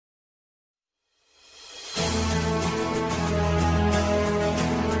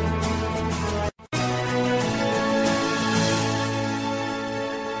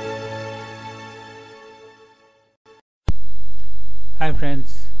Hi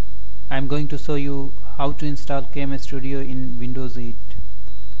friends, I am going to show you how to install CamStudio in Windows 8.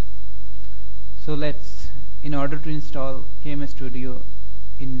 So in order to install CamStudio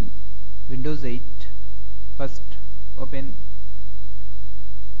in Windows 8, first open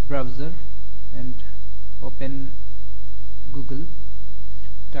browser and open Google,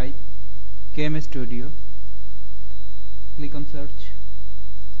 type CamStudio, click on search.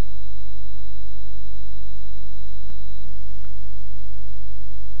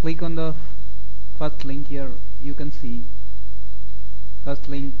 Click on the first link here. You can see first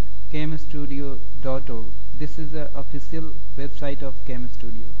link CamStudio.org. This is the official website of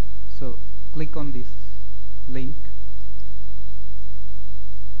CamStudio. So click on this link.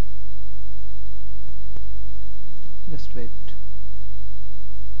 Just wait.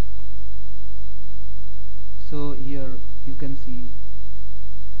 So here you can see,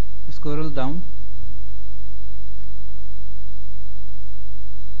 scroll down.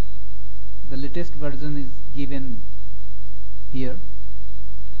 The latest version is given here.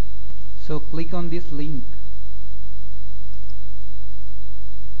 So click on this link.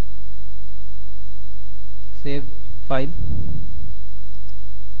 Save file.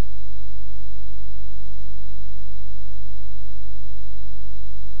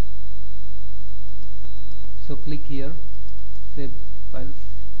 So click here, save files,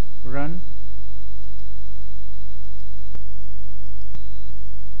 run.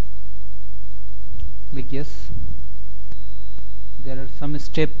 Click yes. There are some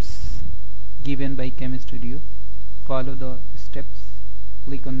steps given by CamStudio. Follow the steps.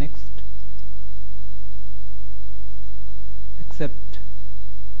 Click on next. Accept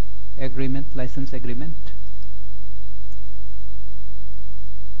agreement, license agreement.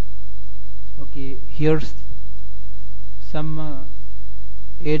 Okay, here's some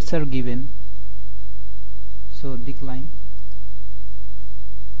ads are given. So decline.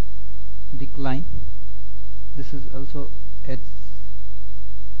 This is also ads,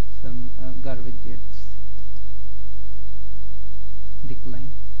 some garbage ads. Decline.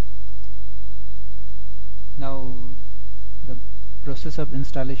 Now the process of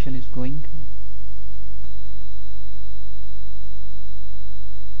installation is going.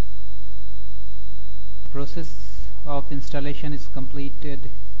 Process of installation is completed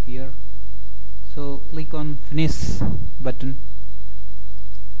here. So click on finish button.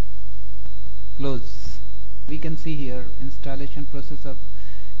 Close. We can see here installation process of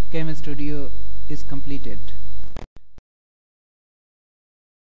CamStudio is completed.